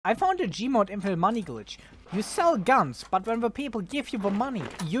I found a Gmod infinite money glitch. You sell guns, but when the people give you the money,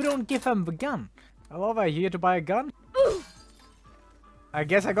 you don't give them the gun. Hello there, here to buy a gun? I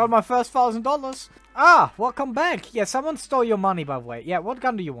guess I got my first $1,000. Ah, welcome back. Yeah, someone stole your money, by the way. Yeah, what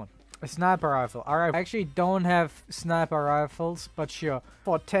gun do you want? A sniper rifle. Alright, I actually don't have sniper rifles, but sure.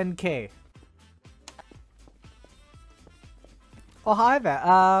 For 10k. Oh, hi there.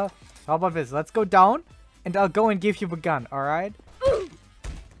 How about this? Let's go down, and I'll go and give you the gun, alright?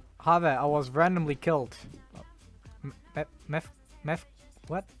 Hi there, I was randomly killed. Meth?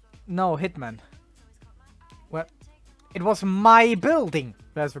 What? No, hitman. What? It was my building!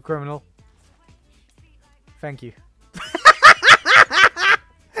 There's the criminal. Thank you.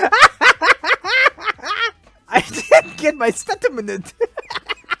 I didn't get my sentiment!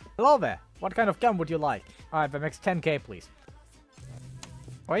 Hello there. What kind of gun would you like? Alright, that makes 10k, please.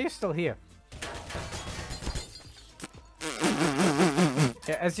 Why are you still here?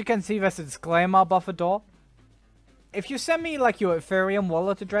 Yeah, as you can see, there's a disclaimer above the door. If you send me, like, your Ethereum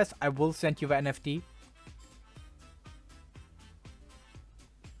wallet address, I will send you the NFT.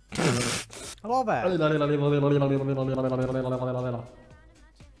 Hello there.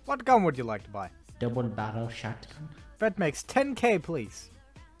 What gun would you like to buy? Double barrel shotgun. That makes 10k, please.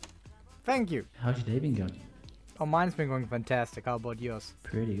 Thank you. How's your day been going? Oh, mine's been going fantastic. How about yours?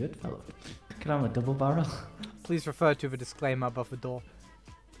 Pretty good, fellow. Can I have a double barrel? Please refer to the disclaimer above the door.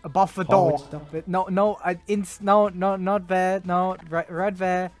 Above the door. No, not there. No, right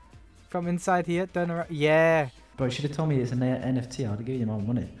there. From inside here. Turn around. Yeah. Bro, you should have told me it's an NFT. I'd have given you my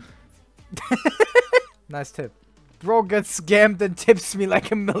money. Nice tip. Bro gets scammed and tips me like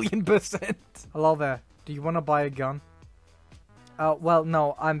 1,000,000%. Hello there. Do you want to buy a gun? Well,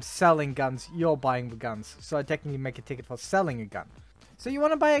 no. I'm selling guns. You're buying the guns. So I technically make a ticket for selling a gun. So you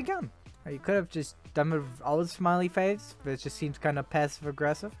want to buy a gun? You could have just done it without a smiley face, but it just seems kind of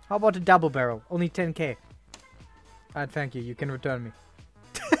passive-aggressive. How about a double barrel? Only 10k. Alright, thank you. You can return me.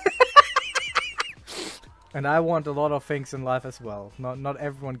 And I want a lot of things in life as well. Not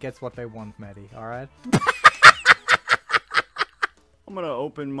everyone gets what they want, Maddie. Alright? I'm gonna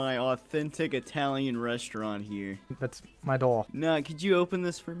open my authentic Italian restaurant here. That's my door. Nah, could you open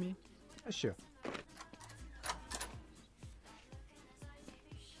this for me? Sure.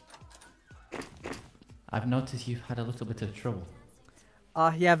 I've noticed you've had a little bit of trouble.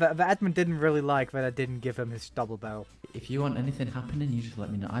 Yeah, the admin didn't really like that I didn't give him his double barrel. If you want anything happening, you just let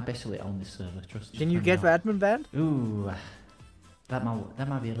me know. I basically own this server, trust me. Can you get the admin banned? Ooh, that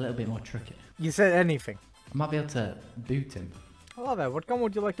might be a little bit more tricky. You said anything. I might be able to boot him. Hello there, what gun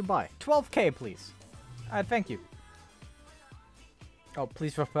would you like to buy? 12k, please. Alright, thank you. Oh,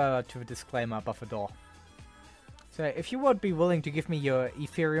 please refer to the disclaimer above the door. So, if you would be willing to give me your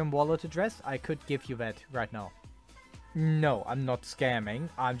Ethereum wallet address, I could give you that right now. No, I'm not scamming.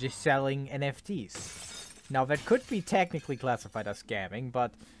 I'm just selling NFTs. Now, that could be technically classified as scamming,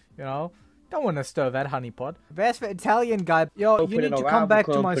 but, you know, don't want to stir that honeypot. There's the Italian guy. Yo, you need to come back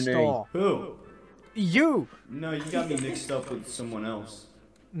to my store. Who? You! No, you got me mixed up with someone else.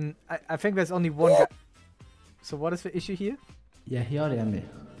 I think there's only one guy. So what is the issue here? Yeah, he already had me.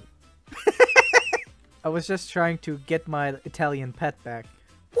 I was just trying to get my Italian pet back.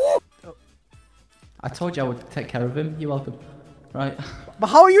 Oh. I told you I would take care of him. You're welcome. Right. But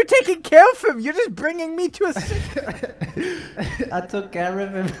how are you taking care of him? You're just bringing me to a... I took care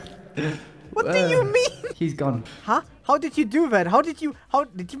of him. What do you mean? He's gone. Huh? How did you do that? How did you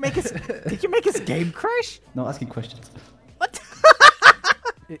make his did you make his game crash? No asking questions. What?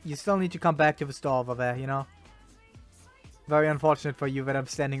 You still need to come back to the store over there, you know? Very unfortunate for you that I'm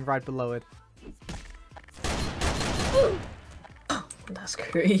standing right below it. That's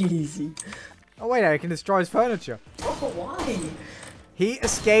crazy. Oh wait, I can destroy his furniture. Oh, but why? He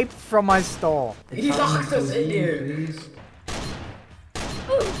escaped from my store. He locked us in here.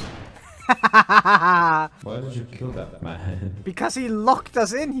 Why did you kill that man? Because he locked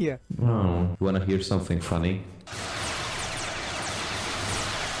us in here. Oh, you wanna hear something funny?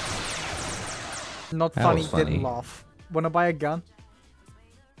 Not That funny, was funny. didn't laugh. Wanna buy a gun?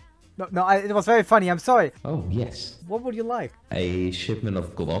 No, it was very funny, I'm sorry. Oh, yes. What would you like? A shipment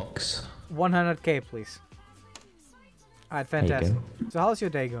of Glocks. 100k, please. Alright, There you fantastic. go. So how's your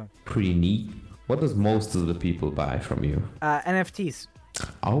day going? Pretty neat. What does most of the people buy from you? NFTs.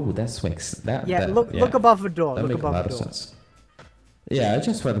 Oh, that's makes that. Yeah, that, look above the door. That Look makes a above lot the of door. sense. Yeah, I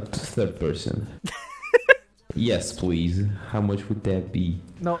just went third person. Yes, please. How much would that be?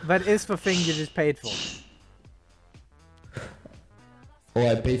 No, that is the thing you just paid for. Oh,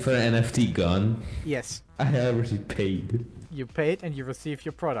 I paid for an NFT gun. Yes. I already paid. You paid and you received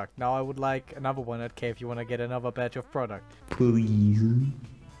your product. Now I would like another 100k if you want to get another batch of product. Please.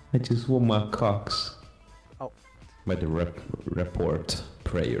 I just want my cocks. Oh. By the report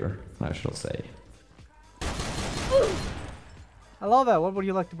prayer, I shall say. Hello there, what would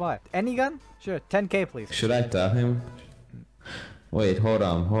you like to buy? Any gun? Sure, 10k please. Should I tell him? Wait, hold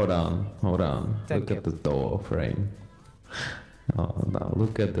on. Look at the door frame. Oh no,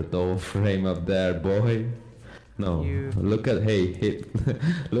 look at the door frame up there, boy. No, look at,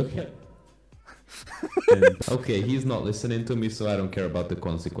 look at. Okay, he's not listening to me, so I don't care about the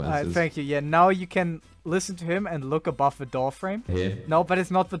consequences. Thank you. Yeah, now you can listen to him and look above the door frame. Here. No, but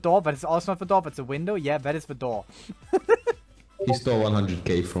it's not the door, but it's also not the door, but it's a window. Yeah, that is the door. He stole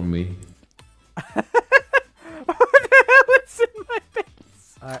 100k from me. What the hell is in my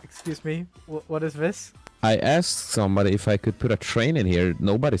face? Excuse me, what is this? I asked somebody if I could put a train in here.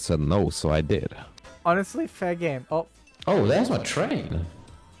 Nobody said no, so I did. Honestly, fair game. Oh. Oh, that's my train.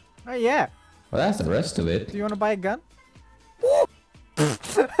 Oh, yeah. Well, that's the rest of it. Do you want to buy a gun?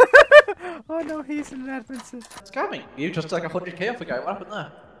 Oh no, he's an admin. Scamming. You just took 100k off a guy. What happened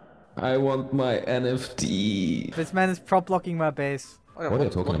there? I want my NFT. This man is prop blocking my base. Oh, yeah, What are you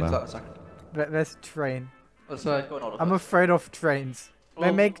talking about? There's a train. What's going on? I'm afraid of trains. They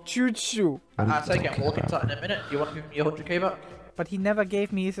Well- make choo-choo. I'll take it. Walk into that in a minute. Do you want to give me your 100k back? But he never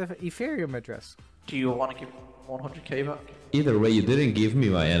gave me his Ethereum address. Do you want to give 100k back? Either way, you didn't give me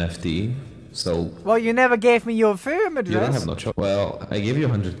my NFT, so Well, you never gave me your Ethereum you don't address. have no choice. Well, I gave you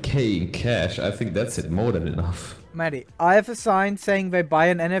 100k in cash. I think that's it, more than enough. Maddie, I have a sign saying they buy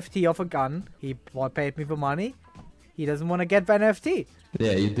an NFT of a gun. He paid me the money. He doesn't want to get the NFT.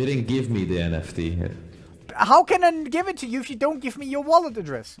 Yeah, you didn't give me the NFT. How can I give it to you if you don't give me your wallet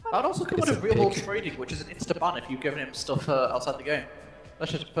address? I'd also come It's out of a real world pig. trading, which is an insta ban if you've given him stuff outside the game.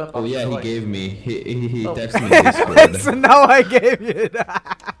 That's just a Oh yeah, he gave me. He Oh. texted me Discord. So now I gave you it.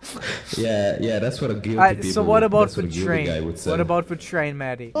 Yeah, that's what a guilty Alright, people. so what about that's the what a guilty train? guy would say. What about the train,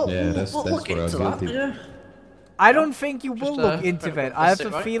 Maddie? Yeah, that's we'll what get I was into that, guilty. yeah. I don't think you will Just, look into that. I have sit, a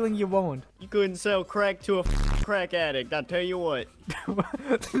right? feeling you won't. You couldn't sell crack to a crack addict, I tell you what.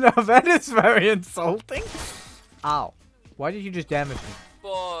 No, that is very insulting. Ow. Why did you just damage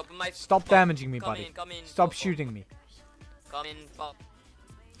me? Stop damaging me, buddy. Stop shooting me. Come in,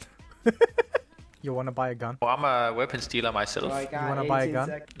 You wanna buy a gun? Oh, I'm a weapon stealer myself. You wanna buy a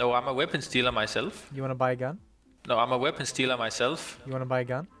gun? No, I'm a weapon stealer myself. You wanna buy a gun? No, I'm a weapon stealer myself. You wanna buy a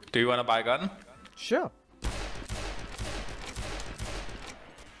gun? Do you want to buy a gun? Sure.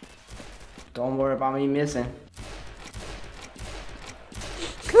 Don't worry about me missing.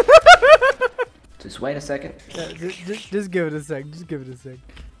 Just wait a second. Yeah, just give it a sec. Just give it a sec.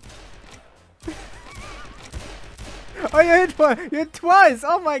 Oh, you hit one. You hit twice.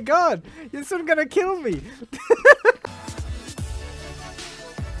 Oh my god. You're soon gonna kill me.